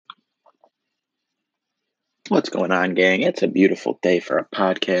What's going on, gang? It's a beautiful day for a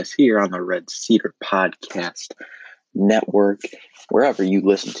podcast here on the Red Cedar Podcast Network. Wherever you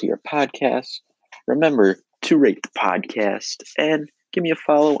listen to your podcast, remember to rate the podcast and give me a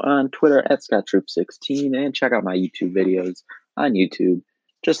follow on Twitter at ScottTroop16 and check out my YouTube videos on YouTube.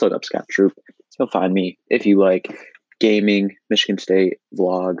 Just look up Scott Troop. You'll find me if you like gaming, Michigan State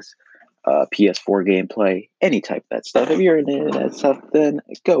vlogs, PS4 gameplay, any type of that stuff. If you're into that stuff, then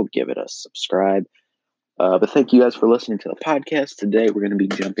go give it a subscribe. But thank you guys for listening to the podcast. Today we're going to be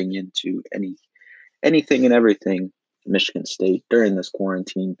jumping into anything and everything Michigan State during this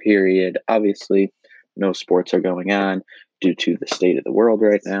quarantine period. Obviously, no sports are going on due to the state of the world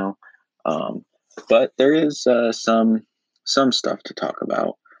right now. But there is some stuff to talk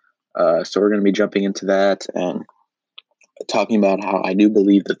about. So we're going to be jumping into that and talking about how I do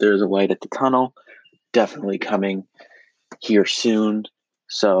believe that there is a light at the tunnel, definitely coming here soon.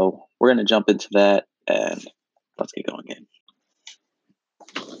 So we're going to jump into that and let's get going in.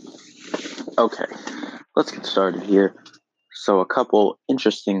 Okay, let's get started here. So a couple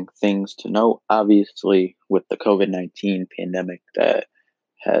interesting things to note, obviously, with the COVID-19 pandemic that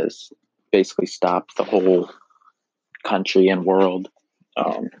has basically stopped the whole country and world,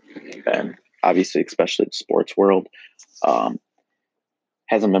 and obviously, especially the sports world,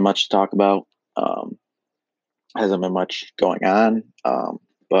 hasn't been much to talk about, hasn't been much going on,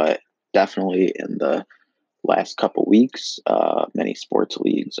 but definitely in the last couple weeks, many sports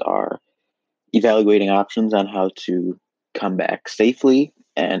leagues are evaluating options on how to come back safely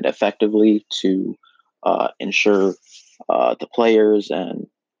and effectively to ensure the players and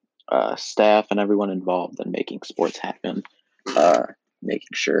staff and everyone involved in making sports happen, making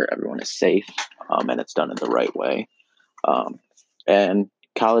sure everyone is safe and it's done in the right way. And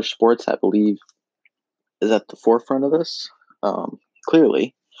college sports, I believe, is at the forefront of this,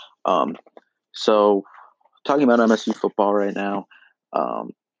 clearly. So, talking about MSU football right now,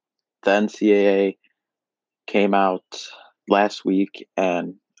 the NCAA came out last week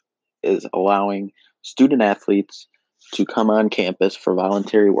and is allowing student athletes to come on campus for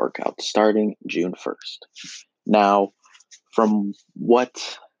voluntary workouts starting June 1st. Now, from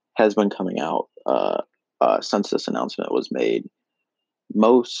what has been coming out since this announcement was made,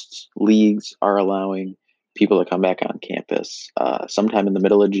 most leagues are allowing people to come back on campus sometime in the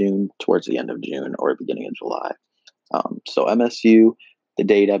middle of June, towards the end of June, or beginning of July. So MSU, the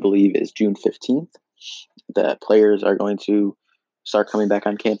date I believe is June 15th, that players are going to start coming back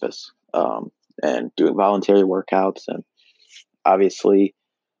on campus and doing voluntary workouts. And obviously,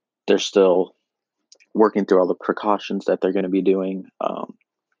 they're still working through all the precautions that they're going to be doing.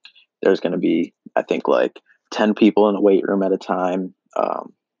 There's going to be, I think, like 10 people in a weight room at a time.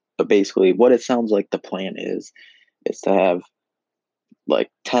 But basically, what it sounds like the plan is to have like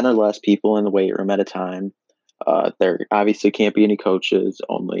 10 or less people in the weight room at a time. There obviously can't be any coaches,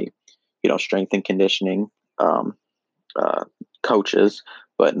 only, strength and conditioning coaches,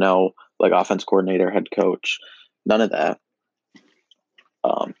 but no like offense coordinator, head coach, none of that.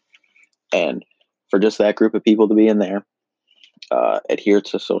 And for just that group of people to be in there, adhere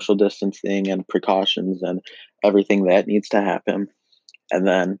to social distancing and precautions and everything that needs to happen. And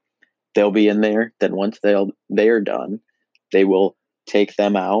then they'll be in there. Then once they are done, they will take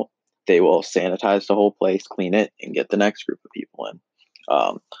them out. They will sanitize the whole place, clean it, and get the next group of people in.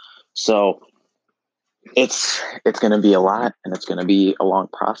 So it's going to be a lot, and it's going to be a long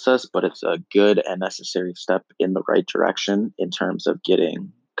process, but it's a good and necessary step in the right direction in terms of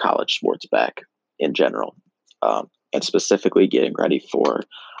getting college sports back in general, and specifically getting ready for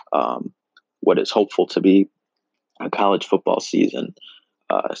what is hopeful to be a college football season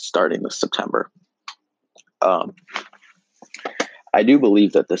starting this September. I do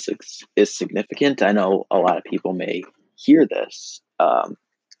believe that this is significant. I know a lot of people may hear this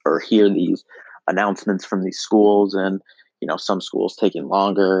or hear these announcements from these schools, and some schools taking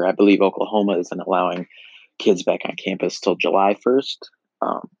longer. I believe Oklahoma isn't allowing kids back on campus till July 1st,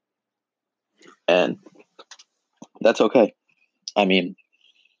 and that's okay. I mean,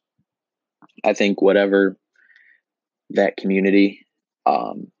 I think whatever that community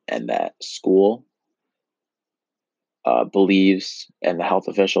and that school believes, and the health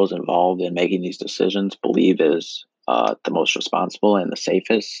officials involved in making these decisions believe is the most responsible and the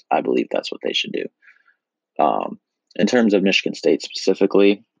safest, I believe that's what they should do. In terms of Michigan State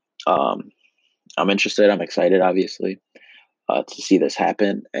specifically, I'm interested. I'm excited, obviously, to see this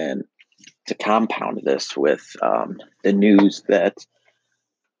happen, and to compound this with the news that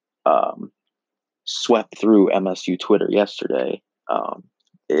swept through MSU Twitter yesterday,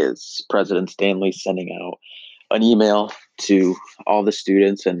 is President Stanley sending out an email to all the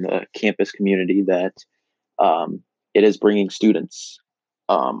students and the campus community that it is bringing students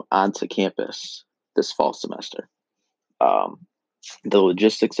onto campus this fall semester. Um, the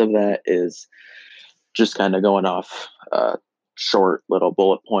logistics of that is just kind of going off a short little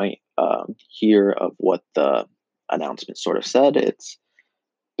bullet point here of what the announcement sort of said. It's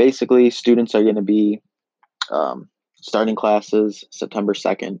basically students are going to be um, starting classes September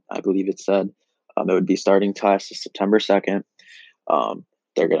 2nd, I believe it said. It would be starting classes September 2nd.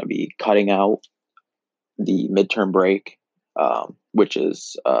 They're going to be cutting out the midterm break, which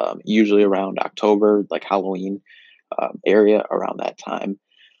is usually around October, like Halloween area around that time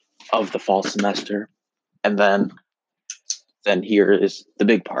of the fall semester. And then here is the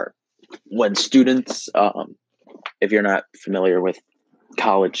big part. When students, if you're not familiar with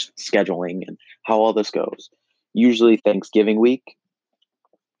college scheduling and how all this goes, usually Thanksgiving week,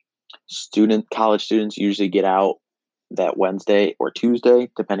 college students usually get out that Wednesday or Tuesday,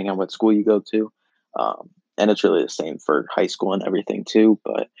 depending on what school you go to. And it's really the same for high school and everything too.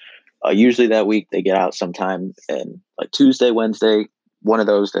 But usually that week they get out sometime in like Tuesday, Wednesday, one of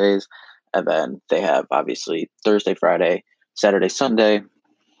those days. And then they have obviously Thursday, Friday, Saturday, Sunday.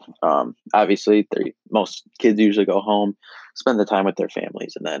 Obviously, most kids usually go home, spend the time with their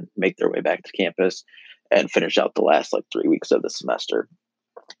families, and then make their way back to campus and finish out the last like 3 weeks of the semester.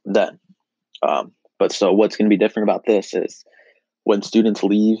 Then, but so what's going to be different about this is when students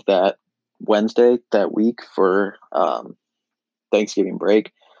leave that Wednesday that week for Thanksgiving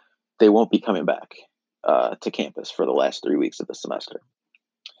break, they won't be coming back to campus for the last 3 weeks of the semester.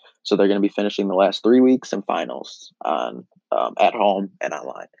 So they're going to be finishing the last 3 weeks and finals on at home and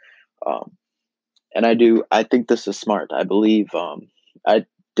online. Um, and I think this is smart. I believe I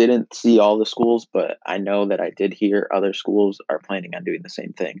didn't see all the schools, but I know that I did hear other schools are planning on doing the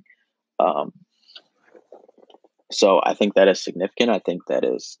same thing. Um, so I think that is significant. I think that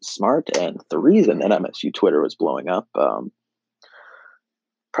is smart. And the reason that MSU Twitter was blowing up,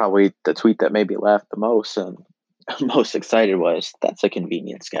 probably the tweet that made me laugh the most and most excited was that's a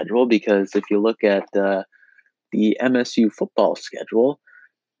convenient schedule because if you look at the MSU football schedule,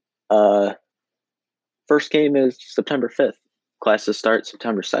 uh, first game is September 5th. Classes start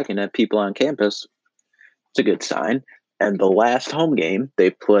September 2nd and people on campus. It's a good sign. And the last home game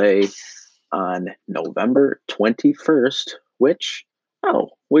they play on November 21st, which, oh,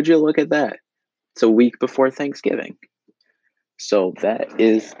 would you look at that? It's a week before Thanksgiving. So that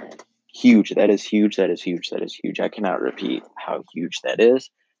is huge. That is huge. That is huge. That is huge. I cannot repeat how huge that is.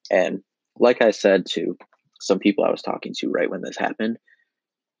 And like I said to some people I was talking to right when this happened,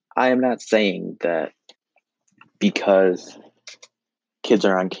 I am not saying that because kids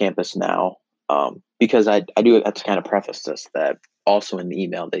are on campus now, because I do have to kind of preface this that also in the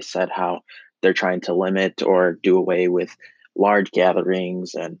email they said how they're trying to limit or do away with large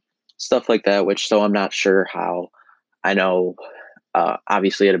gatherings and stuff like that, which so I'm not sure how. I know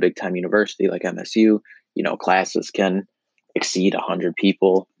obviously at a big time university like MSU, classes can exceed 100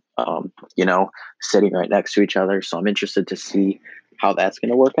 people, sitting right next to each other. So I'm interested to see how that's going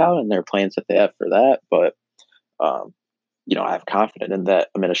to work out and their plans that they have for that. But, um, I have confidence in that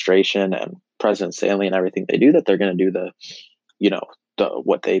administration and President Stanley and everything they do that they're going to do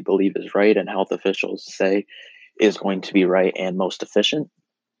what they believe is right and health officials say is going to be right and most efficient.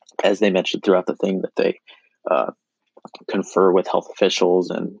 As they mentioned throughout the thing that they uh, confer with health officials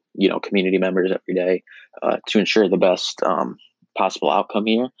and community members every day to ensure the best possible outcome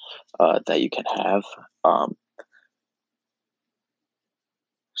here that you can have. Um,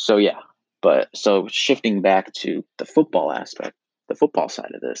 so yeah, but so shifting back to the football aspect, the football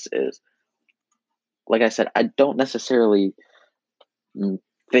side of this is, like I said, I don't necessarily mm,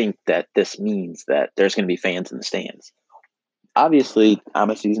 think that this means that there's going to be fans in the stands. Obviously, I'm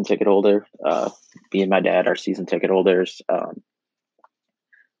a season ticket holder. Me and my dad are season ticket holders.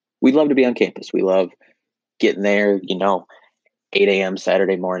 We love to be on campus. We love getting there, 8 a.m.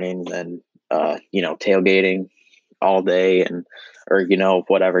 Saturday mornings and, tailgating all day or,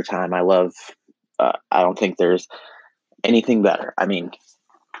 whatever time. I don't think there's anything better. I mean,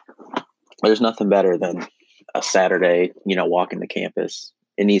 there's nothing better than a Saturday, walking the campus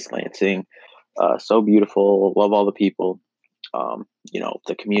in East Lansing. So beautiful. Love all the people,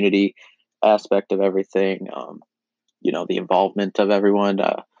 the community aspect of everything, the involvement of everyone.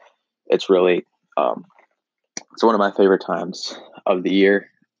 It's really, um, it's one of my favorite times of the year.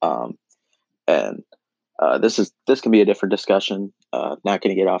 Um, and this can be a different discussion. Not going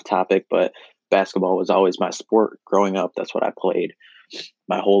to get off topic, but basketball was always my sport growing up. That's what I played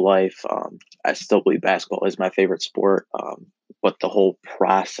my whole life. I still believe basketball is my favorite sport. But the whole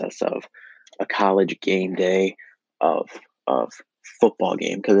process of a college game day of football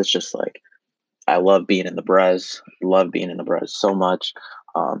game, because it's just like I love being in the Brez. Love being in the Brez so much.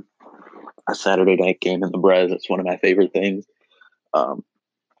 Um, a Saturday night game in the Brez. It's one of my favorite things. Um,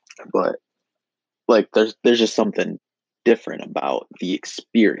 but like, there's just something different about the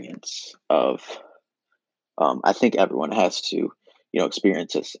experience of. I think everyone has to,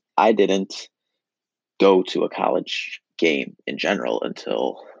 experience this. I didn't go to a college game in general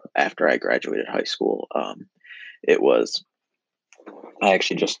until after I graduated high school. It was I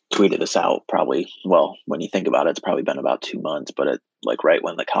actually just tweeted this out probably, well, when you think about it, it's probably been about 2 months, but like right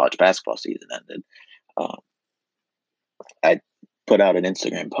when the college basketball season ended, um, I put out an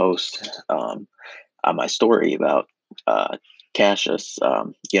Instagram post on my story about uh, Cassius.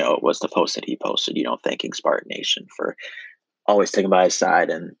 It was the post that he posted, thanking Spartan Nation for always sticking by his side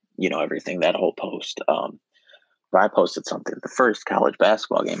and, everything, that whole post. But I posted something. The first college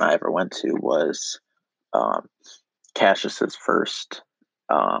basketball game I ever went to was um, Cassius's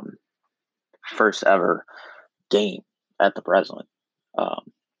um, first ever game at the Breslin.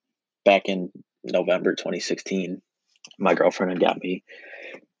 Um, Back in November 2016, my girlfriend had got me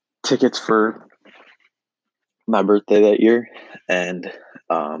tickets for my birthday that year, and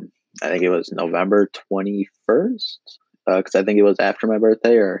I think it was November 21st, because I think it was after my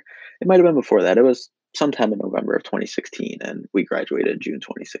birthday, or it might have been before that. It was sometime in November of 2016, and we graduated June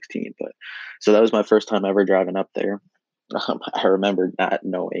 2016. But so that was my first time ever driving up there. I remember not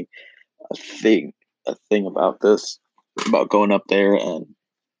knowing a thing, a thing about this, about going up there and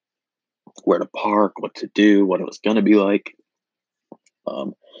where to park, what to do, what it was going to be like.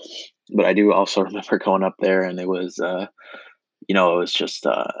 Um, but I do also remember going up there, and it was, it was just,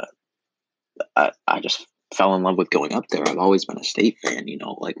 I just fell in love with going up there. I've always been a state fan,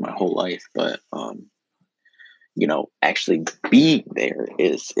 like my whole life, but, actually being there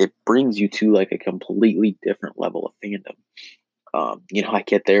it brings you to like a completely different level of fandom. I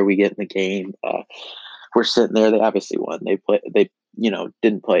get there, we get in the game, we're sitting there. They obviously won. They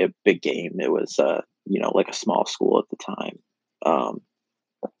didn't play a big game. It was like a small school at the time. Um,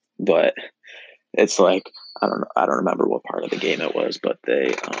 but it's like I don't remember what part of the game it was, but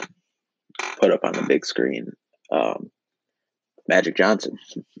they put up on the big screen. Um, Magic Johnson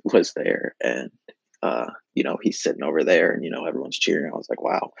was there, and he's sitting over there, and everyone's cheering. I was like,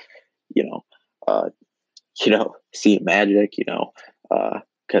 wow, you know, uh, seeing Magic,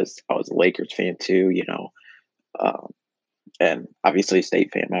 because I was a Lakers fan too, um, and obviously a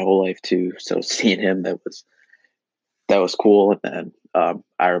state fan my whole life too. So seeing him, that was cool. And then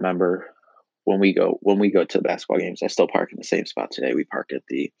I remember when we go to the basketball games, I still park in the same spot today. We park at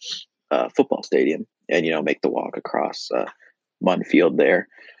the football stadium, and make the walk across Munn Field there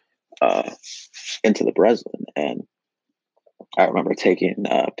uh, into the Breslin. And I remember taking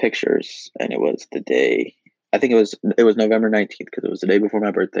pictures, and it was the day. I think it was November 19th, because it was the day before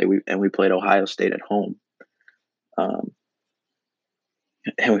my birthday. We played Ohio State at home, um,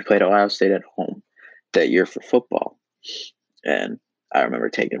 and we played Ohio State at home that year for football. And I remember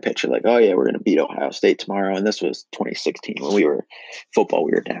taking a picture like, oh yeah, we're going to beat Ohio State tomorrow. And this was 2016 when we were football.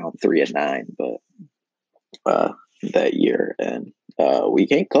 We were down 3-9, but uh, that year, and we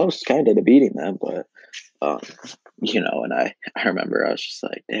came close, kind of, to beating them. But um, and I remember I was just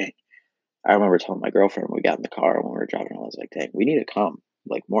like, dang. I remember telling my girlfriend when we got in the car when we were driving, I was like, dang, we need to come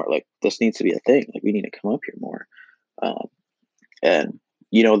like more. Like this needs to be a thing. Like we need to come up here more. Um, and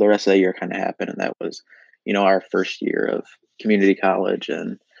the rest of that year kind of happened, and that was our first year of community college,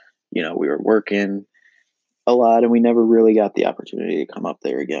 and we were working a lot, and we never really got the opportunity to come up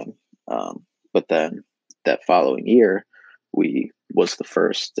there again. But then that following year, we was the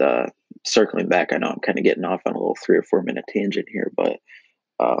first, circling back, I know I'm kind of getting off on a little 3 or 4 minute tangent here, but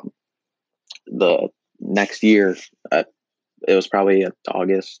um, the next year, it was probably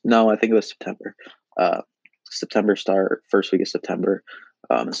August. No, I think it was September. September start, first week of September,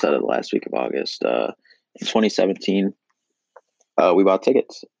 instead of the last week of August. In 2017, we bought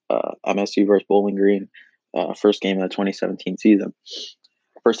tickets. MSU versus Bowling Green, first game of the 2017 season.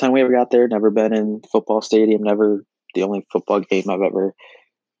 First time we ever got there. Never been in football stadium. Never. The only football game I've ever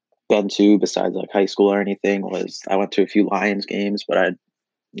been to besides like high school or anything was I went to a few Lions games, but I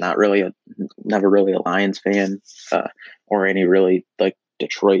not really never really a Lions fan, or any really like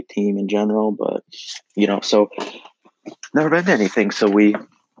Detroit team in general. But so never been to anything. So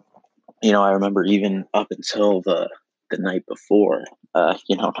I remember even up until the night before,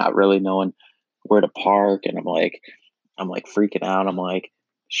 not really knowing where to park, and I'm like freaking out. I'm like,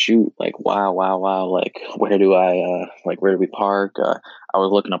 shoot, like wow, wow, wow, like where do we park? I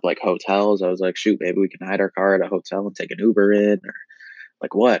was looking up like hotels. I was like, shoot, maybe we can hide our car at a hotel and take an Uber in, or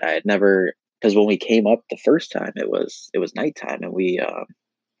like what? I had never, because when we came up the first time, it was nighttime, and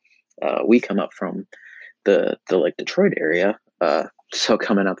we come up from the like Detroit area, so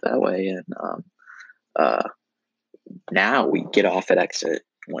coming up that way, and uh, now we get off at exit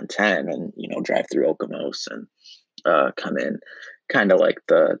 110 and drive through Okemos and come in kind of like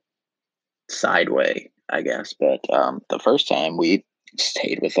the sideway, I guess. But the first time we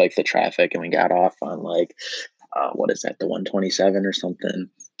stayed with like the traffic and we got off on like what is that, the 127 or something,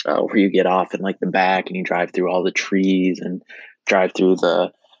 where you get off in like the back and you drive through all the trees and drive through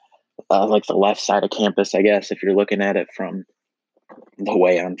the like the left side of campus, I guess, if you're looking at it from the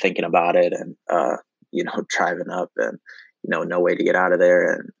way I'm thinking about it, and driving up and no way to get out of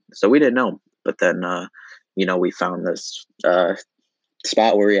there, and so we didn't know. But then we found this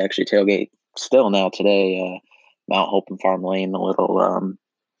spot where we actually tailgate still now today, Mount Hope and Farm Lane,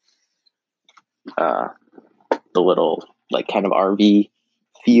 uh, the little like kind of RV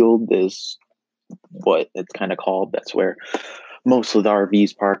field is what it's kind of called. That's where most of the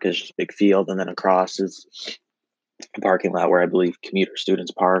RVs park, is just a big field, and then across is a parking lot where I believe commuter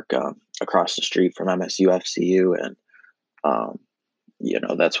students park, across the street from MSU FCU, and um,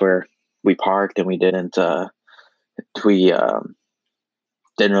 that's where we parked, and we didn't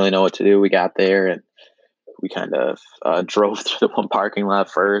really know what to do. We got there and we kind of drove through the one parking lot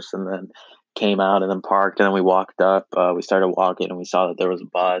first, and then came out and then parked, and then we walked up. We started walking and we saw that there was a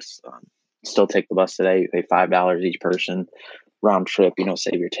bus. Still take the bus today. You pay $5 each person, round trip.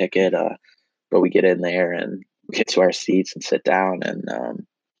 Save your ticket. But we get in there and we get to our seats and sit down, and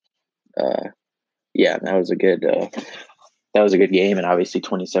uh, yeah, that was a good game. And obviously,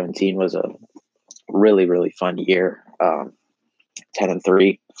 2017 was a really really fun year.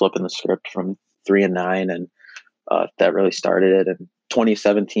 10-3, flipping the script from 3-9, and that really started it. And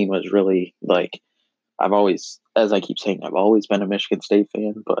 2017 was really like, as I keep saying, I've always been a Michigan State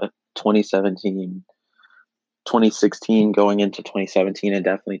fan, but 2017, 2016 going into 2017, and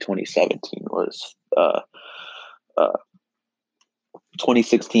definitely 2017 was, uh,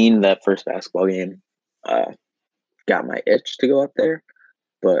 2016, that first basketball game, uh, got my itch to go up there.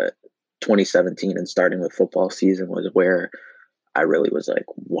 But 2017 and starting with football season was where I really was like,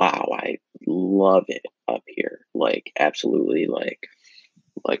 wow, I love it up here. Like, absolutely,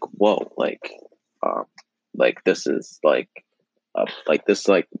 whoa, um, this is like this is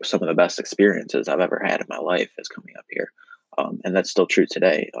like some of the best experiences I've ever had in my life is coming up here, and that's still true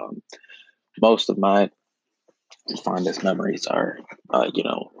today. Most of my fondest memories are,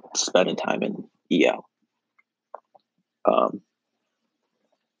 spending time in EL. Um,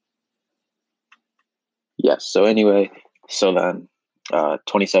 yes. So anyway, so then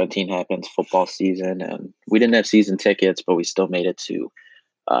 2017 happens, football season, and we didn't have season tickets, but we still made it to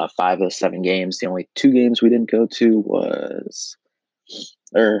 5 of 7 games. The only 2 games we didn't go to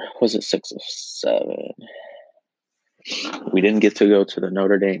or was it 6 of 7? We didn't get to go to the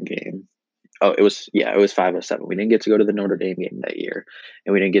Notre Dame game. Oh, it was 5 of 7. We didn't get to go to the Notre Dame game that year,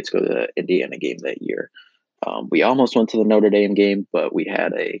 and we didn't get to go to the Indiana game that year. We almost went to the Notre Dame game, but we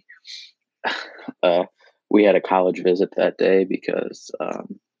had a college visit that day because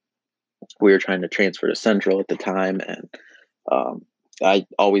we were trying to transfer to Central at the time, and um, I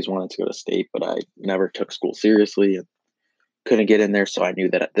always wanted to go to State, but I never took school seriously and couldn't get in there. So I knew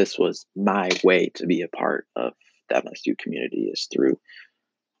that this was my way to be a part of the MSU community, is through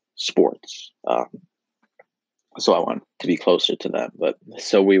sports. So I wanted to be closer to them. But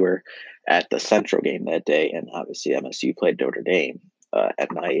so we were at the Central game that day, and obviously MSU played Notre Dame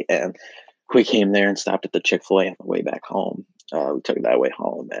at night, and we came there and stopped at the Chick-fil-A on the way back home. We took that way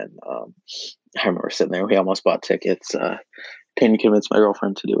home, and I remember sitting there. We almost bought tickets. Couldn't convince my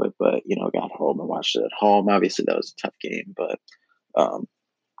girlfriend to do it, but got home and watched it at home. Obviously, that was a tough game, um,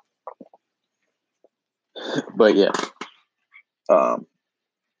 but yeah. Um,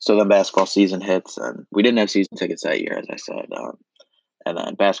 so then basketball season hits, and we didn't have season tickets that year, as I said. And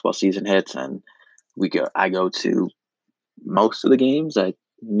then basketball season hits, and I go to most of the games. I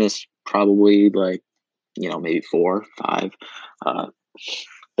missed probably like maybe 4, 5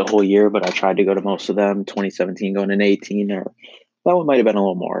 the whole year, but I tried to go to most of them. 2017 going into 18, or that one might have been a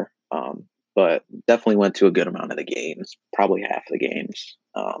little more, but definitely went to a good amount of the games, probably half of the games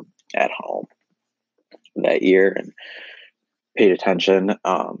at home that year, and paid attention.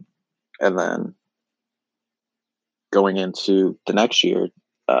 And then going into the next year,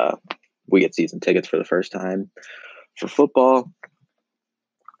 we get season tickets for the first time for football,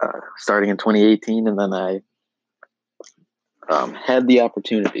 starting in 2018, and then I had the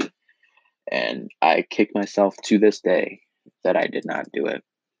opportunity, and I kick myself to this day that I did not do it.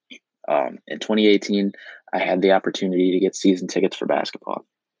 In 2018, I had the opportunity to get season tickets for basketball.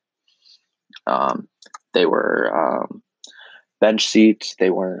 They were bench seats. They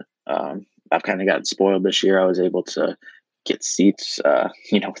weren't I've kind of gotten spoiled this year. I was able to get seats,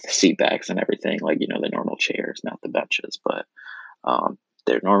 with the seat backs and everything, like, the normal chairs, not the benches, but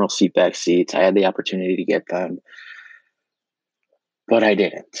they're normal seat back seats. I had the opportunity to get them, but I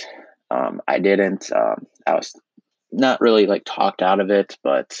didn't. I didn't. I was not really like talked out of it,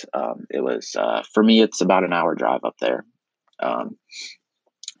 but it was for me. It's about an hour drive up there, um,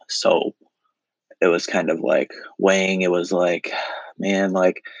 so it was kind of like weighing. It was like, man,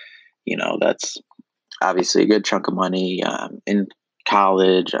 like that's obviously a good chunk of money in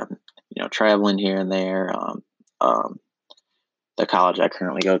college. Traveling here and there. Um, the college I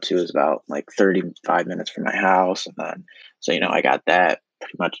currently go to is about like 35 minutes from my house. And then, so, I got that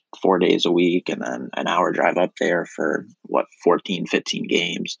pretty much 4 days a week and then an hour drive up there for 14, 15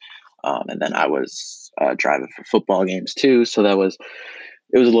 games. And then I was driving for football games too. So it was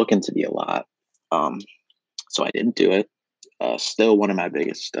looking to be a lot. Um, so I didn't do it. Still one of my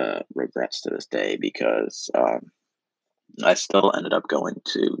biggest regrets to this day because I still ended up going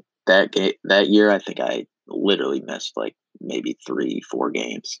to that game that year. I think I literally missed like maybe 3, 4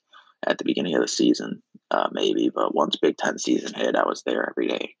 games at the beginning of the season, maybe. But once Big Ten season hit, I was there every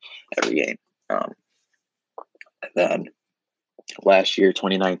day, every game. Um, and then last year,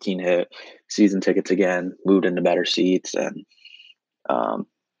 2019 hit, season tickets again, moved into better seats, and um,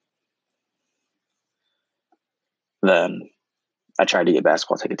 then I tried to get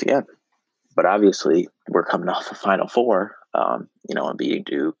basketball tickets again. But obviously, we're coming off a Final Four, and beating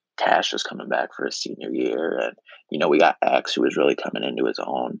Duke. Cash is coming back for his senior year, and we got X who was really coming into his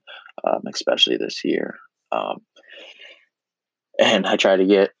own, especially this year. Um, and I tried to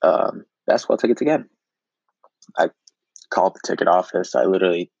get basketball tickets again. I called the ticket office. I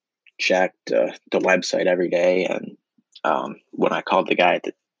literally checked the website every day, and when I called the guy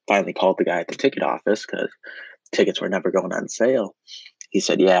finally called the guy at the ticket office because tickets were never going on sale, he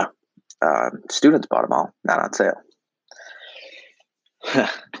said, "Yeah, students bought them all, not on sale."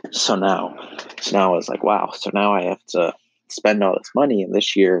 so now, so now I was like, wow. So now I have to spend all this money. And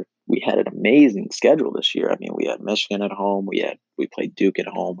this year we had an amazing schedule. This year, I mean, we had Michigan at home. We played Duke at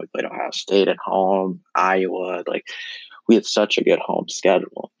home. We played Ohio State at home. Iowa. Like we had such a good home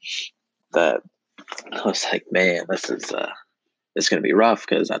schedule that I was like, man, this is going to be rough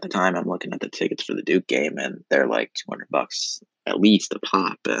because at the time I'm looking at the tickets for the Duke game and they're like $200 at least a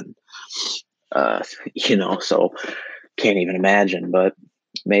pop, and uh, so can't even imagine. But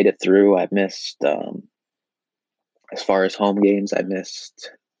made it through. I missed as far as home games. I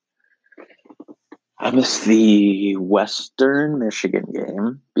missed the Western Michigan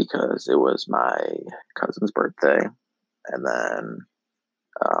game because it was my cousin's birthday, and then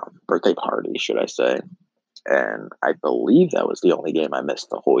birthday party, should I say? And I believe that was the only game I missed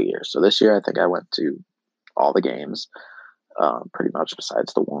the whole year. So this year, I think I went to all the games, pretty much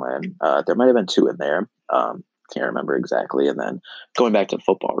besides the one. There might have been two in there. Can't remember exactly. And then going back to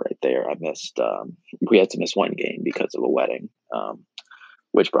football right there, I missed. We had to miss one game because of a wedding,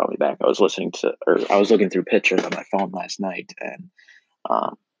 which brought me back. I was looking through pictures on my phone last night, and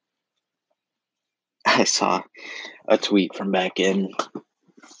um, I saw a tweet from back in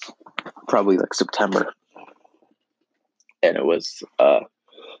probably like September, and it was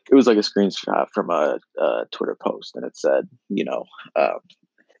like a screenshot from a Twitter post, and it said, uh,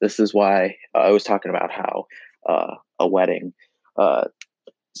 this is why I was talking about how a wedding, uh,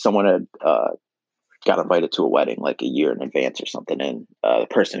 someone had got invited to a wedding like a year in advance or something, and the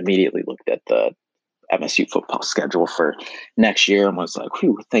person immediately looked at the MSU football schedule for next year and was like,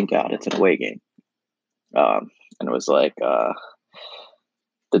 "Whew, thank God it's an away game." And it was like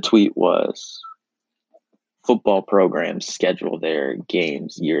the tweet was, football programs schedule their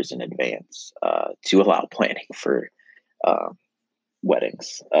games years in advance to allow planning for uh,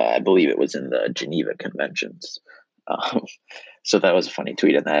 weddings. I believe it was in the Geneva Conventions. Um, so that was a funny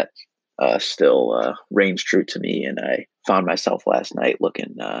tweet, and that still reigns true to me. And I found myself last night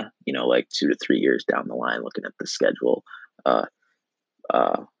looking, like 2 to 3 years down the line, looking at the schedule uh,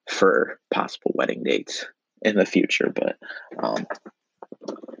 for possible wedding dates in the future. Um,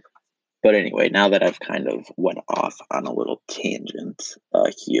 but anyway, now that I've kind of went off on a little tangent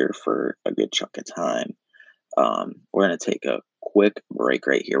here for a good chunk of time, we're going to take a quick break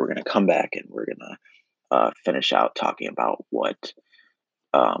right here. We're going to come back and we're going to finish out talking about what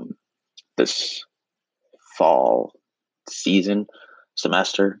um, this fall season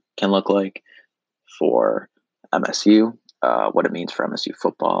semester can look like for MSU, what it means for MSU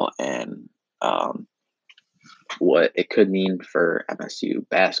football, and what it could mean for MSU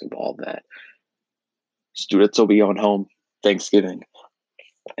basketball, that students will be going home Thanksgiving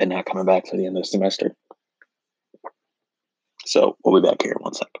and not coming back to the end of the semester. So we'll be back here in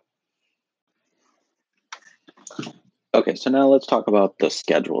 1 second. Okay, so now let's talk about the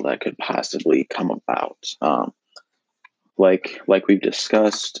schedule that could possibly come about. Like we've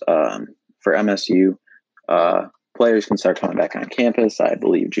discussed, for MSU, uh, players can start coming back on campus, I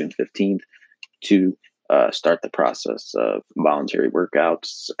believe, June 15th to start the process of voluntary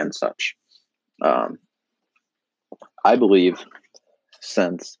workouts and such. Um, I believe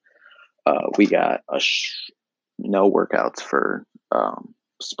since we got no workouts for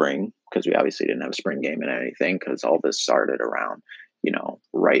spring because we obviously didn't have a spring game and anything because all this started around,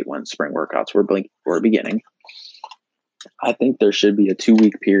 right when spring workouts were beginning. I think there should be a 2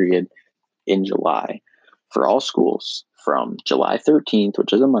 week period in July for all schools from July 13th,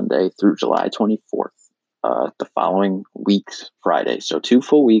 which is a Monday, through July 24th, the following week's Friday. So 2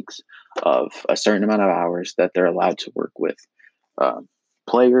 full weeks of a certain amount of hours that they're allowed to work with um,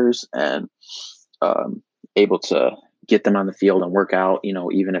 players and able to get them on the field and work out,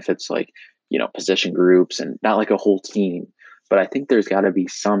 even if it's like, position groups and not like a whole team. But I think there's got to be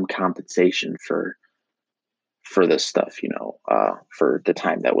some compensation for this stuff, for the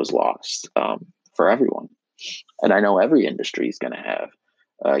time that was lost for everyone. And I know every industry is going to have,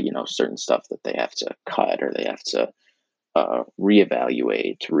 certain stuff that they have to cut or they have to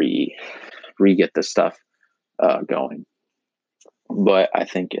reevaluate, re get the stuff going. But I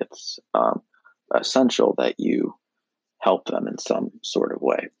think it's essential that you help them in some sort of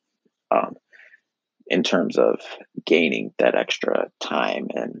way um, in terms of gaining that extra time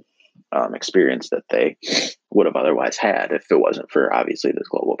and experience that they would have otherwise had if it wasn't for obviously this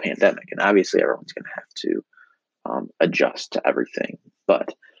global pandemic. And obviously, everyone's going to have to adjust to everything. But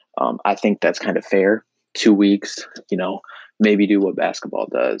I think that's kind of fair. 2 weeks, maybe do what basketball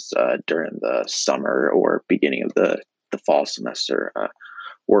does during the summer or beginning of the fall semester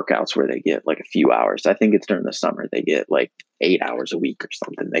workouts where they get like a few hours. I think it's during the summer they get like 8 hours a week or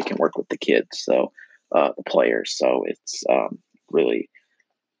something. They can work with the kids, so the players. So it's really,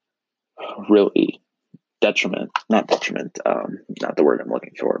 really not detriment, not the word I'm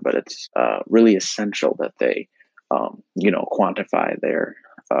looking for, but it's really essential that they, quantify their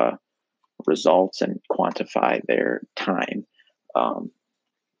results and quantify their time um,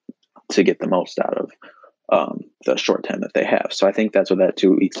 to get the most out of the short time that they have. So I think that's what that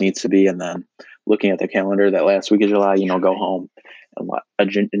 2 weeks needs to be. And then looking at the calendar, that last week of July, go home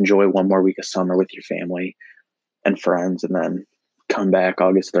and enjoy one more week of summer with your family and friends, and then come back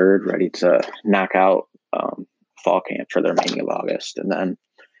August 3rd, ready to knock out fall camp for the remaining of August. And then,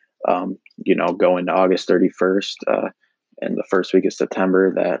 go into August 31st and the first week of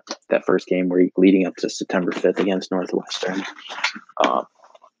September, that first game week leading up to September 5th against Northwestern. Uh,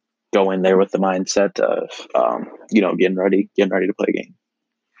 go in there with the mindset of getting ready to play a game,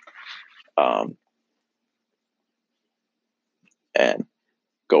 um, and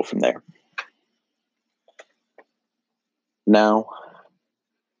go from there. Now,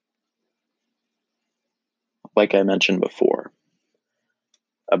 like I mentioned before,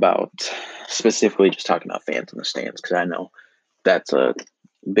 about specifically just talking about fans in the stands, because I know that's a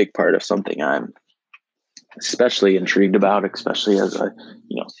big part of something I'm especially intrigued about, especially as a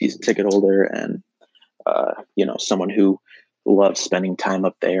season ticket holder and someone who loves spending time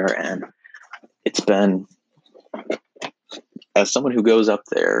up there. And it's been, as someone who goes up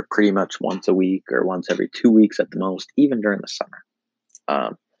there pretty much once a week or once every 2 weeks at the most, even during the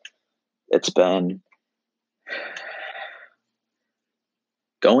summer, it's been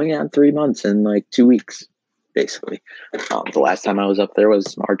going on 3 months and like 2 weeks, basically. The last time I was up there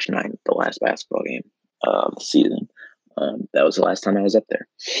was March 9th, the last basketball game of the season. That was the last time I was up there.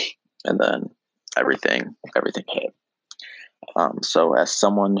 And then everything hit. So as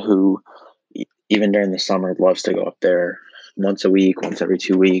someone who, even during the summer, loves to go up there once a week, once every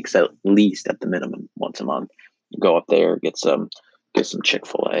 2 weeks, at least at the minimum once a month, go up there, get some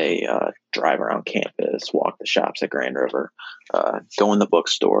Chick-fil-A, drive around campus, walk the shops at Grand River, go in the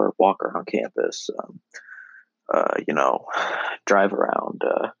bookstore, walk around campus, drive around,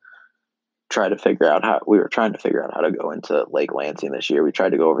 try to figure out how we were trying to figure out how to go into Lake Lansing this year. We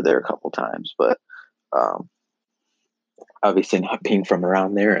tried to go over there a couple times, but um, obviously not being from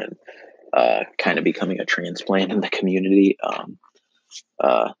around there and kind of becoming a transplant in the community,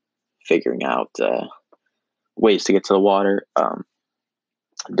 figuring out ways to get to the water.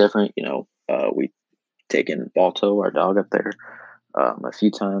 Different, we taken Balto, our dog, up there a few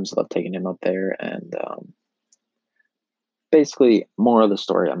times. Love taking him up there, and basically, more of the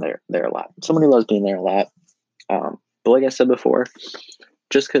story. I'm there a lot. Someone who loves being there a lot. But like I said before,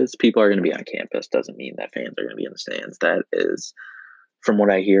 just because people are going to be on campus doesn't mean that fans are going to be in the stands. That is, from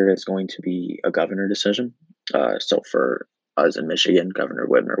what I hear, is going to be a governor decision. So for as in Michigan, Governor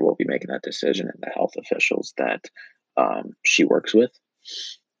Whitmer will be making that decision, and the health officials that she works with.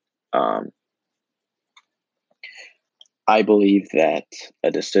 Um, I believe that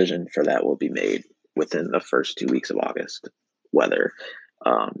a decision for that will be made within the first 2 weeks of August, whether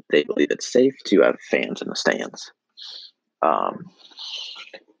they believe it's safe to have fans in the stands. Um,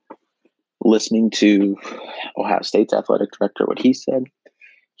 Listening to Ohio State's athletic director, what he said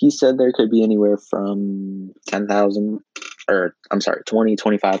there could be anywhere from 10,000, or I'm sorry, 20,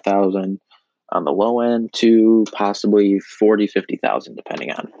 25,000 on the low end to possibly 40, 50,000,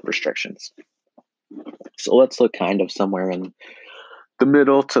 depending on restrictions. So let's look kind of somewhere in the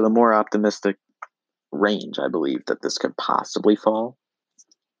middle to the more optimistic range, I believe, that this could possibly fall.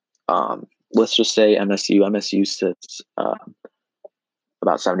 Let's just say MSU. MSU sits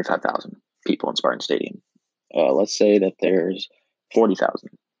about 75,000 people in Spartan Stadium. Let's say that there's 40,000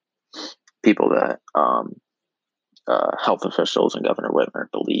 people that health officials and Governor Whitmer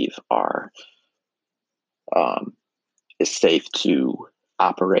believe are is safe to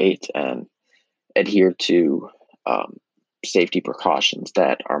operate and adhere to safety precautions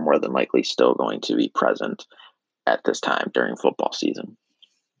that are more than likely still going to be present at this time during football season.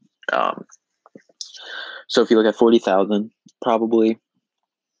 So if you look at 40,000, probably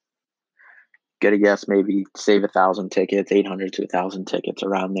get a guess, maybe save 1,000 tickets, 800 to 1,000 tickets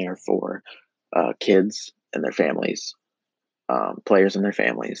around there for kids and their families, players and their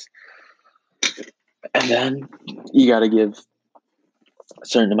families. And then you got to give a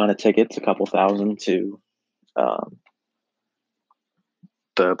certain amount of tickets, a couple thousand, to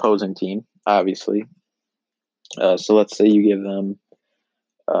the opposing team, obviously. So let's say you give them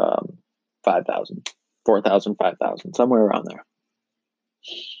 5,000, 4,000, 5,000, somewhere around there.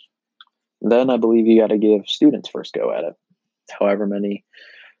 Then I believe you got to give students first go at it, however many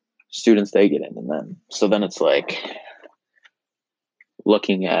students they get in. And then it's like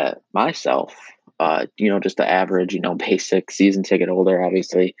looking at myself, just the average, basic season ticket holder,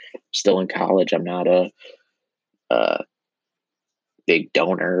 obviously still in college. I'm not a big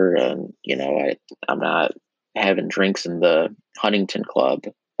donor, and, I'm not having drinks in the Huntington Club,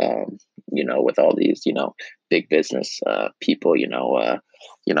 with all these, big business people,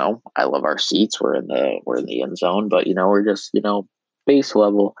 I love our seats. We're in the end zone, but, we're just, base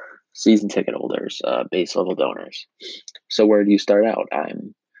level season ticket holders, base level donors. So where do you start out?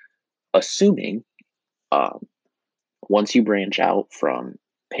 I'm assuming once you branch out from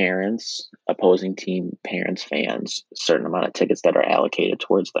parents, opposing team parents, fans, a certain amount of tickets that are allocated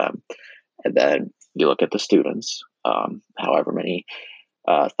towards them, and then you look at the students, however many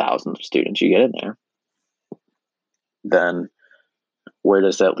thousands of students you get in there, then where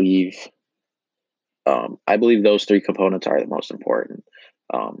does that leave? I believe those three components are the most important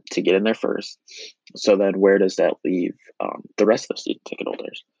to get in there first. So then where does that leave the rest of the season ticket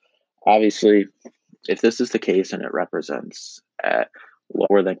holders? Obviously, if this is the case and it represents at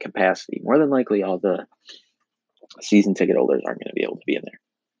lower than capacity, more than likely all the season ticket holders aren't going to be able to be in there.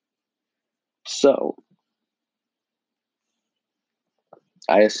 So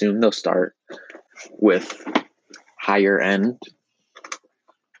I assume they'll start with higher end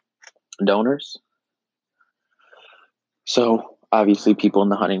donors. So obviously people in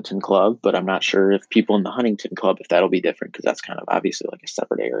the Huntington Club, but I'm not sure if people in the Huntington Club, if that'll be different, because that's kind of obviously like a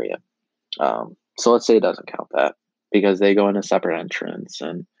separate area. So let's say it doesn't count that, because they go in a separate entrance,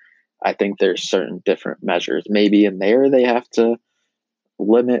 and I think there's certain different measures. Maybe in there they have to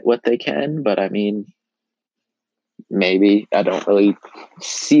limit what they can, but I mean, maybe I don't really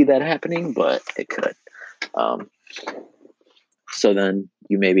see that happening, but it could. So then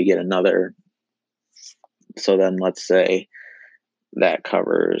you maybe get another. So then let's say that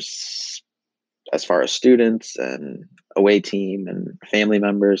covers, as far as students and away team and family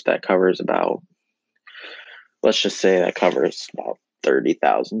members, that covers about, let's just say that covers about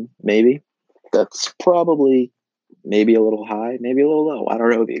 30,000, maybe. That's probably maybe a little high, maybe a little low. I don't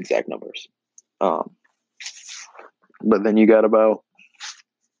know the exact numbers. But then you got about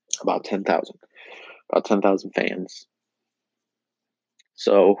 10,000, about 10,000 fans.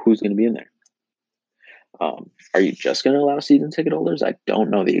 So who's going to be in there? Are you just going to allow season ticket holders? I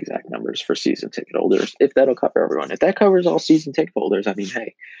don't know the exact numbers for season ticket holders, if that'll cover everyone. If that covers all season ticket holders, I mean,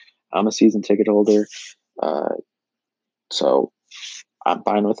 hey, I'm a season ticket holder. So I'm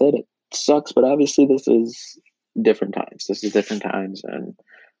fine with it. It sucks, but obviously this is different times. And,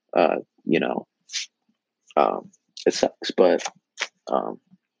 it sucks, but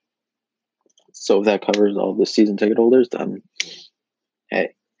so if that covers all the season ticket holders, then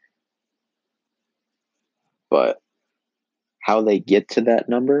hey. But how they get to that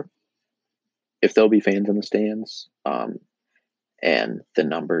number, if there'll be fans in the stands, and the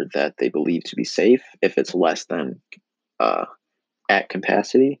number that they believe to be safe. If it's less than uh, at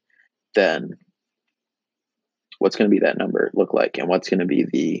capacity, then what's going to be that number look like, and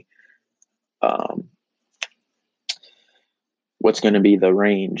um, what's going to be the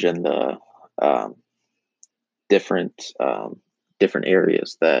range and the um, different different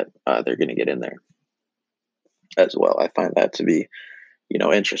areas that they're going to get in there as well. I find that to be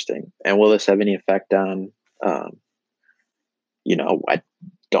interesting. And will this have any effect on um, I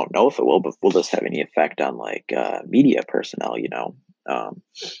don't know if it will, but will this have any effect on like media personnel? Um,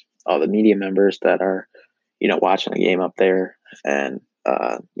 all the media members that are watching the game up there, and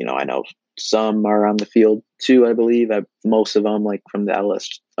I know some are on the field too. I believe most of them, like from the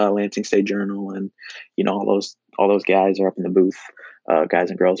Lansing State Journal, and all those guys are up in the booth. Guys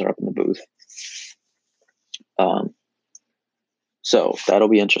and girls are up in the booth. Um, so that'll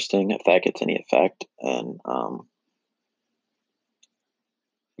be interesting if that gets any effect. And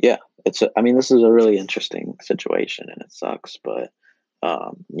yeah, I mean, this is a really interesting situation, and it sucks, but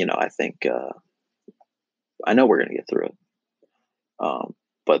I think I know we're gonna get through it.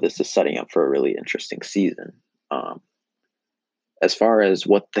 But this is setting up for a really interesting season. Um, as far as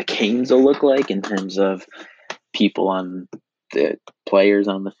what the Canes will look like in terms of people on the players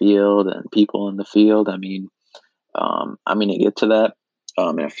on the field and people in the field, I mean, I'm going to get to that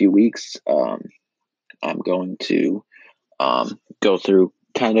in a few weeks. I'm going to go through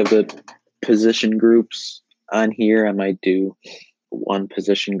kind of the position groups on here. I might do one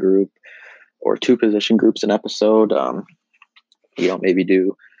position group or two position groups an episode. Maybe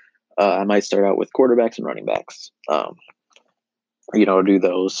do. I might start out with quarterbacks and running backs. Do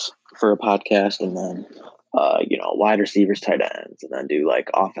those for a podcast, and then wide receivers, tight ends, and then do like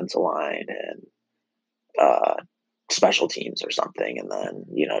offensive line and special teams or something, and then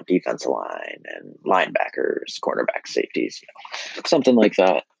defensive line and linebackers, cornerbacks, safeties, something like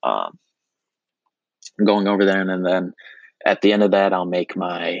that. Going over there, and then at the end of that, I'll make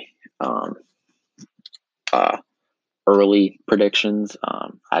my um, uh, early predictions.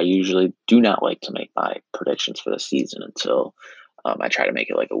 I usually do not like to make my predictions for the season until I try to make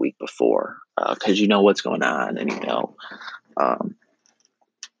it like a week before, because you know what's going on, and um,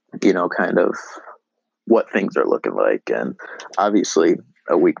 kind of what things are looking like, and obviously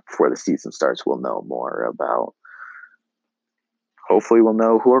a week before the season starts, we'll know more about. Hopefully, we'll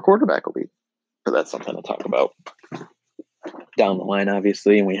know who our quarterback will be. So that's something to talk about down the line,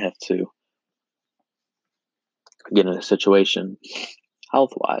 obviously, and we have to get in a situation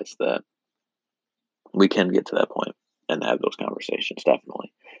health-wise that we can get to that point and have those conversations,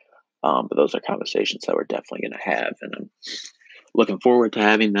 definitely. But those are conversations that we're definitely going to have, and I'm looking forward to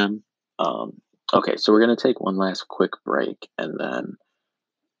having them. Okay, so we're going to take one last quick break, and then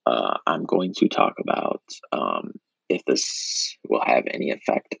I'm going to talk about if this will have any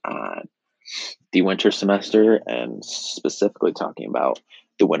effect on the winter semester, and specifically talking about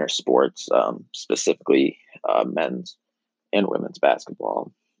the winter sports, specifically men's and women's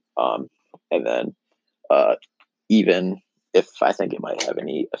basketball. And then uh, even if I think it might have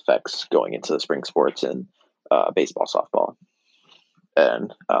any effects going into the spring sports and baseball, softball,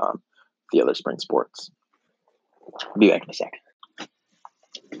 and the other spring sports. I'll be back in a second.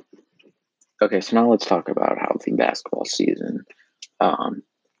 Okay, so now let's talk about how the basketball season um,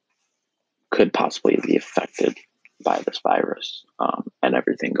 could possibly be affected by this virus and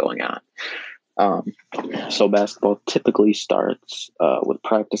everything going on. So basketball typically starts with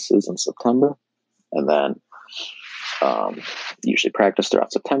practices in September, and then usually practice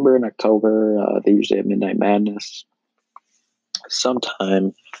throughout September and October. They usually have Midnight Madness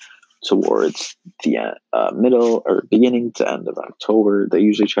sometime towards the middle or beginning to end of October. They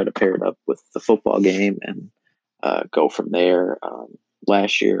usually try to pair it up with the football game and go from there.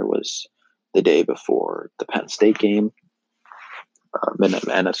 Last year was the day before the Penn State game. Midnight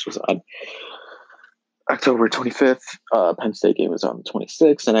Madness was on October 25th. Penn State game was on the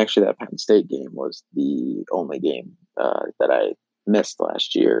 26th, and actually that Penn State game was the only game that I missed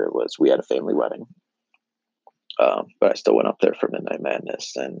last year. Was we had a family wedding, but I still went up there for Midnight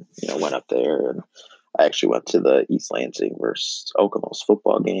Madness, and went up there, and I actually went to the East Lansing versus Okemos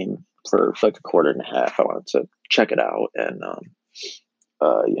football game for like a quarter and a half. I wanted to check it out, and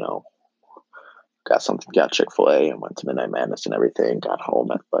got Chick-fil-A and went to Midnight Madness and everything. Got home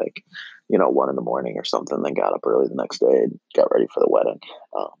at like 1 a.m. or something. Then got up early the next day and got ready for the wedding.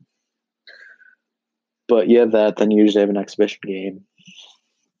 But yeah, then you usually have an exhibition game,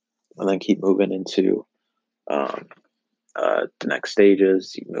 and then keep moving into the next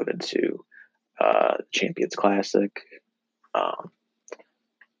stages. You move into Champions Classic,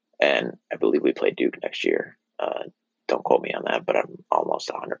 and I believe we play Duke next year. don't quote me on that, but I'm almost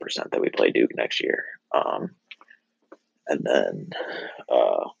 100% that we play Duke next year. And then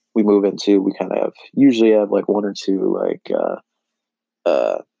we move into, we kind of usually have like one or two like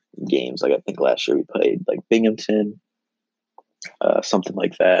games. Like I think last year we played like Binghamton, something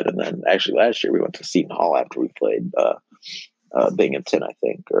like that. And then actually last year we went to Seton Hall after we played Binghamton, I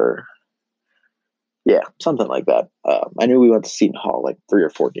think, or yeah, something like that. I knew we went to Seton Hall like 3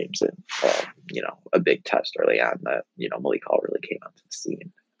 or 4 games in, a big test early on that, Malik Hall really came onto the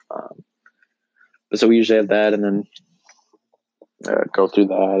scene. But so we usually have that and then go through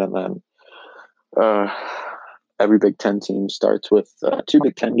that. And then every Big Ten team starts with 2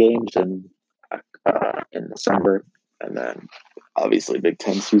 Big Ten games in December. And then obviously Big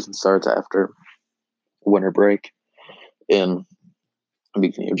Ten season starts after winter break in the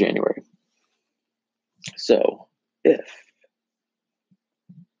beginning of January. So if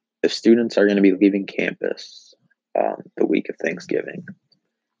students are going to be leaving campus the week of Thanksgiving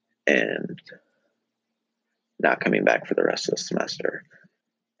and not coming back for the rest of the semester,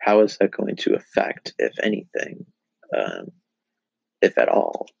 how is that going to affect, if anything, if at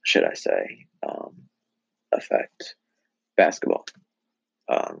all, should I say, affect basketball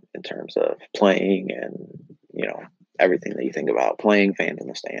in terms of playing and, everything that you think about playing, fans in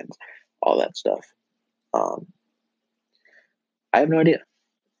the stands, all that stuff? I have no idea.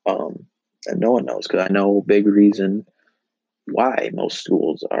 And no one knows, because I know a big reason why most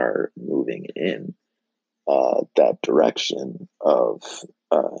schools are moving in that direction of,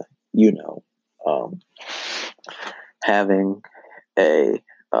 having a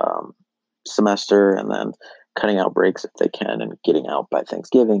semester and then cutting out breaks if they can and getting out by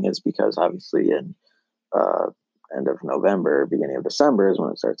Thanksgiving, is because obviously in end of November, beginning of December is when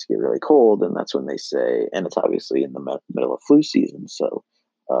it starts to get really cold. And that's when they say, and it's obviously in the middle of flu season. So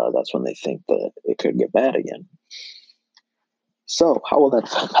that's when they think that it could get bad again. So how will that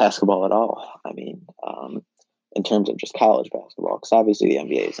affect basketball at all? I mean, in terms of just college basketball, because obviously the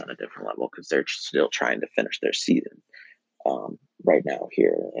NBA is on a different level because they're still trying to finish their season right now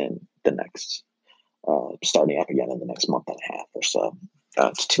here in the next, starting up again in the next month and a half or so.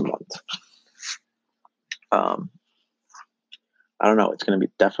 It's 2 months. I don't know. It's going to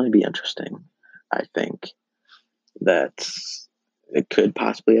definitely be interesting. I think that it could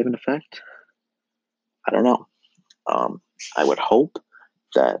possibly have an effect. I don't know. I would hope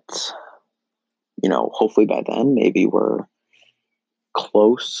that, hopefully by then maybe we're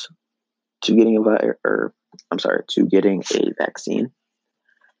close to getting to getting a vaccine,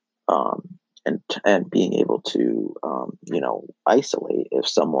 and being able to, isolate if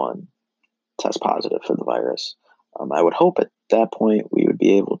someone tests positive for the virus. I would hope at that point we would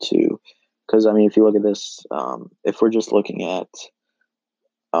be able to, because I mean, if you look at this, if we're just looking at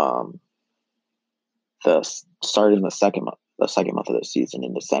starting the second month of the season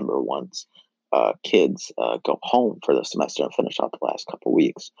in December, once kids go home for the semester and finish out the last couple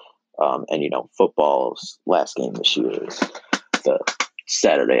weeks, and football's last game this year is the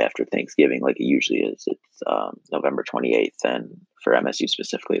Saturday after Thanksgiving, like it usually is. It's November 28th, and for MSU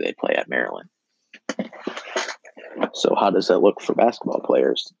specifically, they play at Maryland. So how does that look for basketball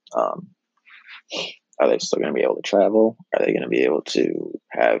players? Are they still going to be able to travel? Are they going to be able to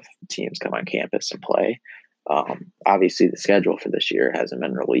have teams come on campus and play? Obviously, the schedule for this year hasn't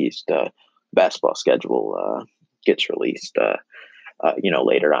been released. Basketball schedule gets released,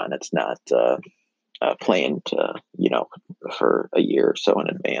 later on. It's not planned, for a year or so in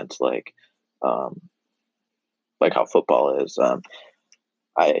advance, like how football is.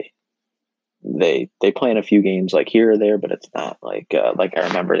 They plan a few games like here or there, but it's not like I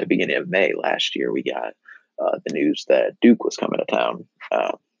remember at the beginning of May last year, we got the news that Duke was coming to town,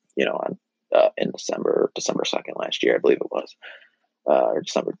 on in December 2nd last year, I believe it was, or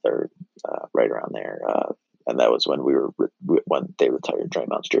December 3rd, right around there. And that was when when they retired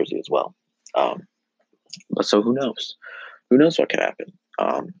Draymond's jersey as well. But so who knows? Who knows what could happen?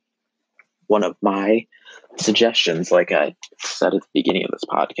 One of my suggestions, like I said at the beginning of this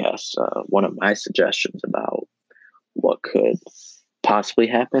podcast, one of my suggestions about what could possibly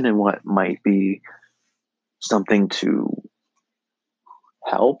happen and what might be something to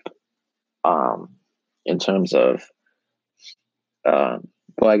help, in terms of, well,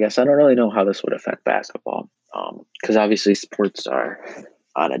 I guess I don't really know how this would affect basketball, because obviously sports are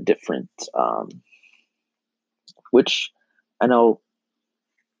on a different, which I know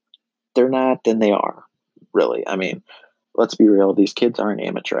they're not, and they are, really. I mean, let's be real. These kids aren't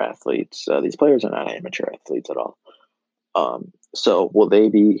amateur athletes. These players are not amateur athletes at all. So will they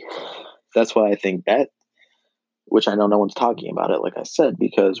be? That's why I think that, which I know no one's talking about it, like I said,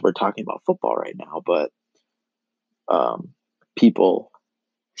 because we're talking about football right now. But um, people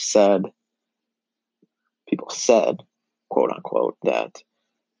said, quote unquote, that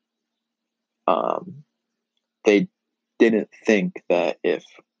um, they didn't think that if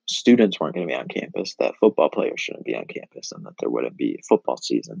students weren't going to be on campus, that football players shouldn't be on campus and that there wouldn't be a football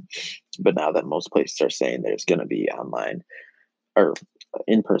season. But now that most places are saying there's going to be online or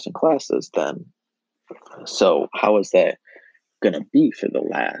in-person classes, then so how is that going to be for the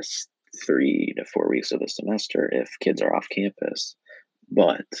last 3 to 4 weeks of the semester if kids are off campus,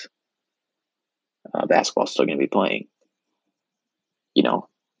 but basketball's still going to be playing? You know,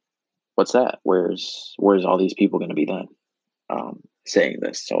 what's that? Where's all these people going to be then saying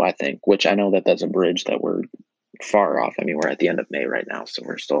this? So I think, which I know that that's a bridge that we're far off. I mean, we're at the end of May right now, so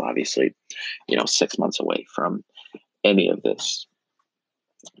we're still obviously, 6 months away from any of this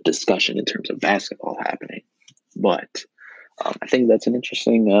discussion in terms of basketball happening. But I think that's an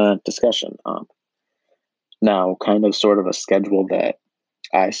interesting discussion. Now, kind of sort of a schedule that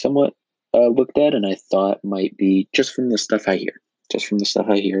I somewhat looked at and I thought might be just from the stuff I hear, the stuff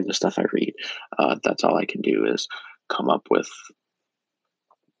I read. That's all I can do is come up with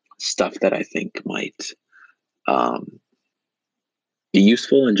stuff that I think might be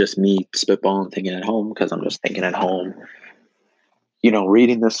useful and just me spitballing thinking at home because I'm just thinking at home,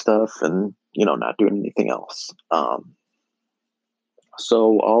 reading this stuff and, not doing anything else.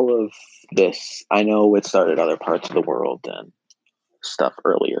 So all of this, I know it started other parts of the world and stuff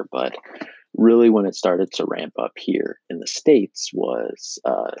earlier, but really when it started to ramp up here in the States was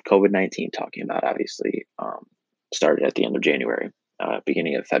COVID-19, talking about obviously started at the end of January,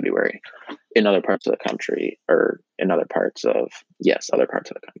 beginning of February in other parts of the country, or in other parts of the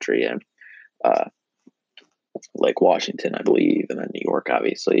country, and like Washington, I believe, and then New York,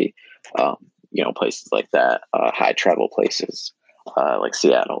 obviously, places like that, high travel places like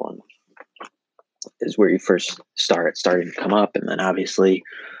Seattle, and is where you first starting to come up, and then obviously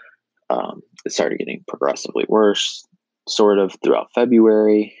it started getting progressively worse, sort of throughout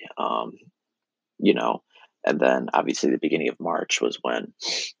February, and then obviously the beginning of March was when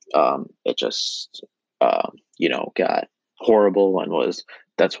it just got horrible, and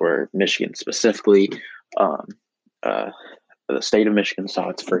that's where Michigan specifically, the state of Michigan saw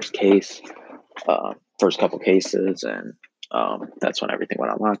its first couple cases, and that's when everything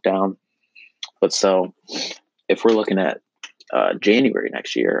went on lockdown. But so if we're looking at January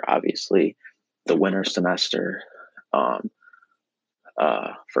next year, obviously the winter semester for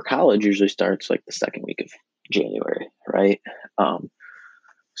college usually starts like the second week of January, right?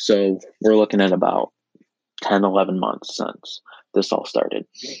 So we're looking at about 10, 11 months since this all started.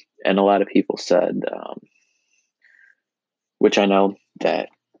 And a lot of people said, which I know that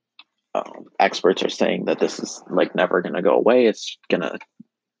experts are saying that this is like never going to go away. It's going to,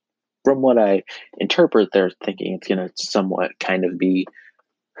 from what I interpret, they're thinking it's going to somewhat kind of be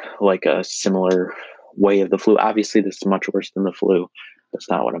like a similar way of the flu. Obviously, this is much worse than the flu. That's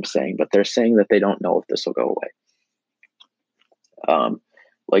not what I'm saying, but they're saying that they don't know if this will go away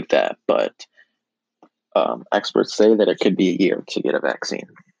like that. But experts say that it could be a year to get a vaccine.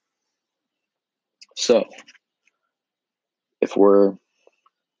 So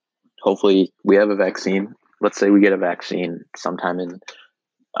hopefully we have a vaccine. Let's say we get a vaccine sometime in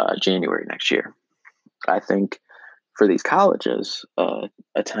January next year. I think for these colleges, a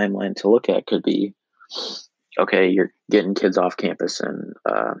timeline to look at could be, okay, you're getting kids off campus in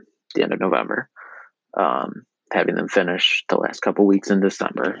the end of November, having them finish the last couple weeks in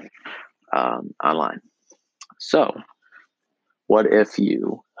December online. So what if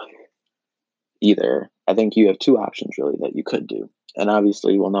you I think you have two options really that you could do. And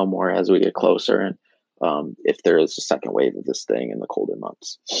obviously we'll know more as we get closer, and if there is a second wave of this thing in the colder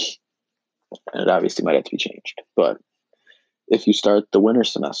months. And it obviously might have to be changed. But if you start the winter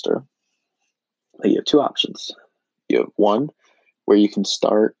semester, you have two options. You have one where you can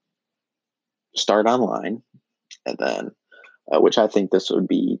start online, and then which I think this would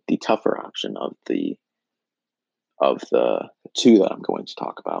be the tougher option of the two that I'm going to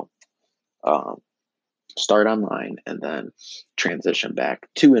talk about. Start online and then transition back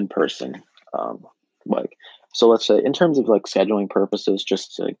to in person. So let's say in terms of like scheduling purposes,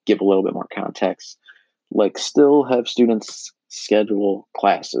 just to give a little bit more context, like still have students schedule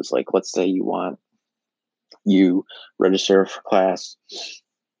classes. Like let's say you register for class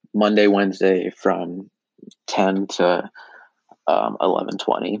Monday, Wednesday from 10 to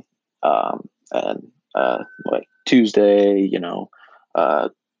 11:20, and like Tuesday, 2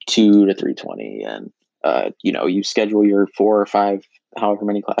 to 3:20, and you schedule your 4 or 5, however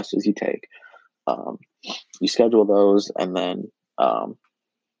many classes you take. You schedule those, and then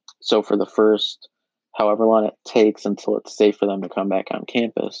so for the first however long it takes until it's safe for them to come back on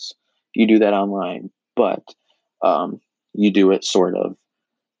campus, you do that online, but um, you do it sort of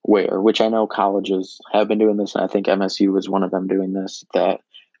which I know colleges have been doing this, and I think MSU was one of them doing this, that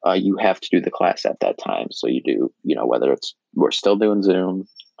you have to do the class at that time. So you do, whether we're still doing Zoom,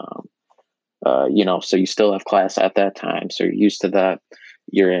 um, so you still have class at that time. So you're used to that.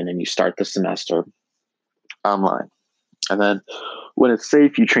 You're in and you start the semester online. And then when it's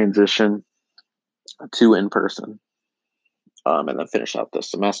safe, you transition to in person, and then finish out the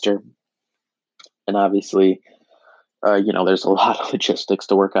semester. And obviously, there's a lot of logistics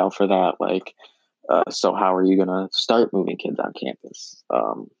to work out for that. Like, so how are you going to start moving kids on campus?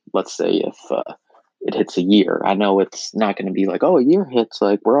 Let's say if it hits a year, I know it's not going to be like, oh, a year hits,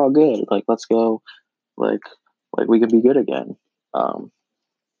 like we're all good. Like, let's go, like, we can be good again. Um,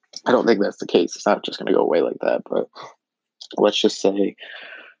 I don't think that's the case. It's not just going to go away like that. But let's just say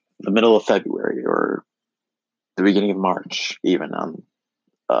the middle of February or the beginning of March, even on,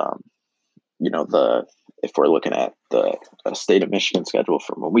 um, the if we're looking at the state of Michigan schedule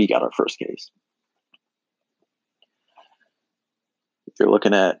from when we got our first case, you're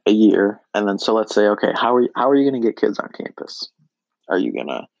looking at a year, and then so let's say, okay, how are you going to get kids on campus? Are you going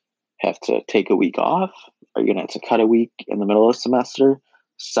to have to take a week off? Are you going to have to cut a week in the middle of the semester,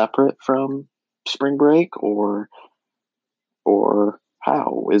 separate from spring break, or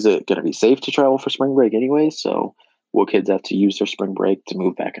how is it going to be safe to travel for spring break anyway? So will kids have to use their spring break to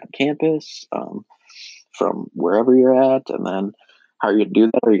move back on campus from wherever you're at? And then how are you going to do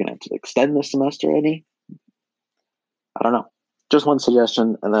that? Are you going to have to extend the semester any? I don't know. Just one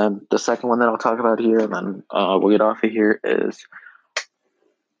suggestion. And then the second one that I'll talk about here, and then we'll get off of here, is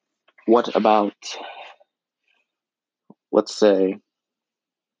what about, let's say,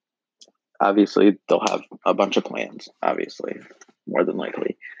 obviously they'll have a bunch of plans, obviously, more than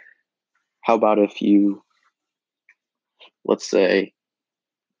likely. How about if let's say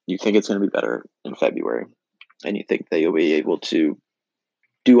you think it's going to be better in February and you think that you'll be able to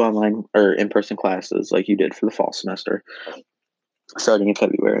do online or in-person classes like you did for the fall semester starting in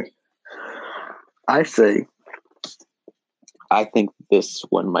February. I think this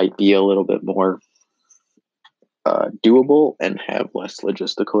one might be a little bit more doable and have less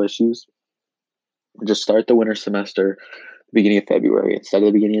logistical issues. Just start the winter semester beginning of February instead of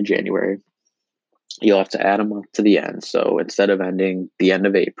the beginning of January. You'll have to add a month to the end. So instead of ending the end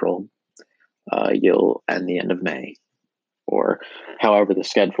of April, you'll end the end of May, or however the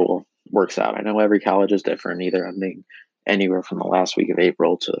schedule works out. I know every college is different, either ending anywhere from the last week of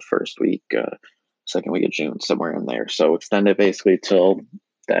April to the first week, second week of June, somewhere in there. So extend it basically till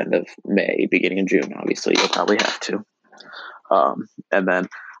the end of May, beginning of June. Obviously, you'll probably have to. And then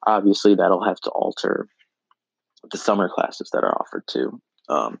obviously that'll have to alter the summer classes that are offered too.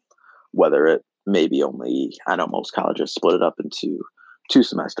 Whether it maybe only, I know most colleges split it up into 2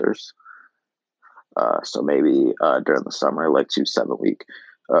 semesters. So maybe during the summer, like 2 7-week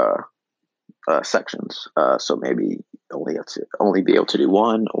sections. So maybe only be able to do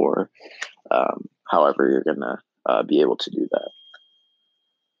one, or however you're gonna be able to do that.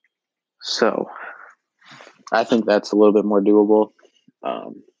 So I think that's a little bit more doable.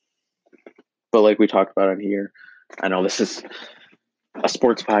 But like we talked about in here, I know this is a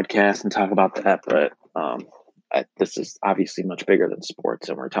sports podcast and talk about that, but this is obviously much bigger than sports,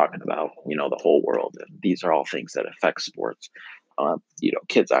 and we're talking about the whole world, and these are all things that affect sports.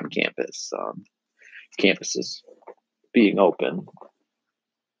 Kids on campus, campuses being open,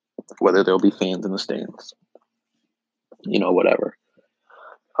 whether there'll be fans in the stands, whatever.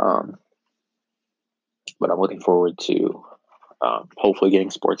 But I'm looking forward to hopefully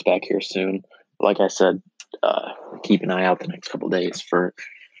getting sports back here soon. Like I said, keep an eye out the next couple of days for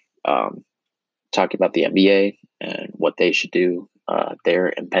talking about the NBA and what they should do.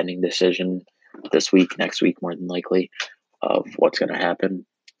 Their impending decision this week, next week, more than likely, of what's going to happen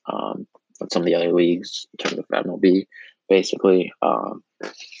with some of the other leagues in terms of MLB, basically,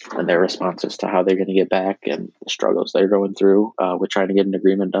 and their responses to how they're going to get back and the struggles they're going through with trying to get an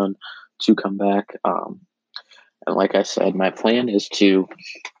agreement done to come back. And like I said, my plan is to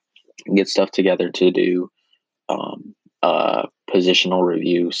get stuff together to do a positional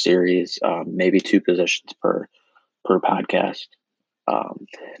review series, maybe 2 positions per podcast,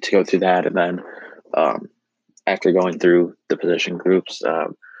 to go through that, and then after going through the position groups,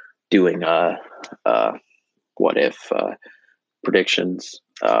 doing what if predictions,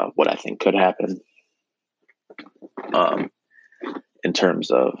 what I think could happen in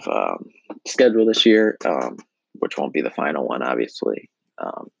terms of schedule this year, which won't be the final one, obviously.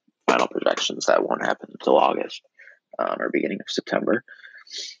 Final projections that won't happen until August or beginning of September.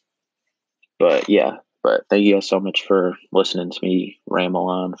 But yeah, but thank you guys so much for listening to me ramble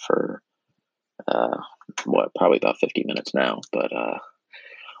on for uh, probably about 50 minutes now. But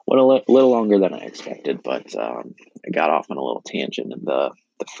went little longer than I expected. But I got off on a little tangent in the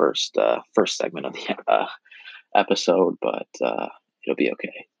first segment of the episode, but it'll be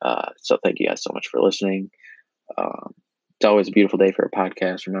okay. So thank you guys so much for listening. Um, it's always a beautiful day for a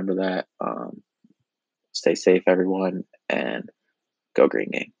podcast. Remember that. Stay safe, everyone, and go Green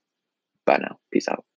Gang. Bye now. Peace out.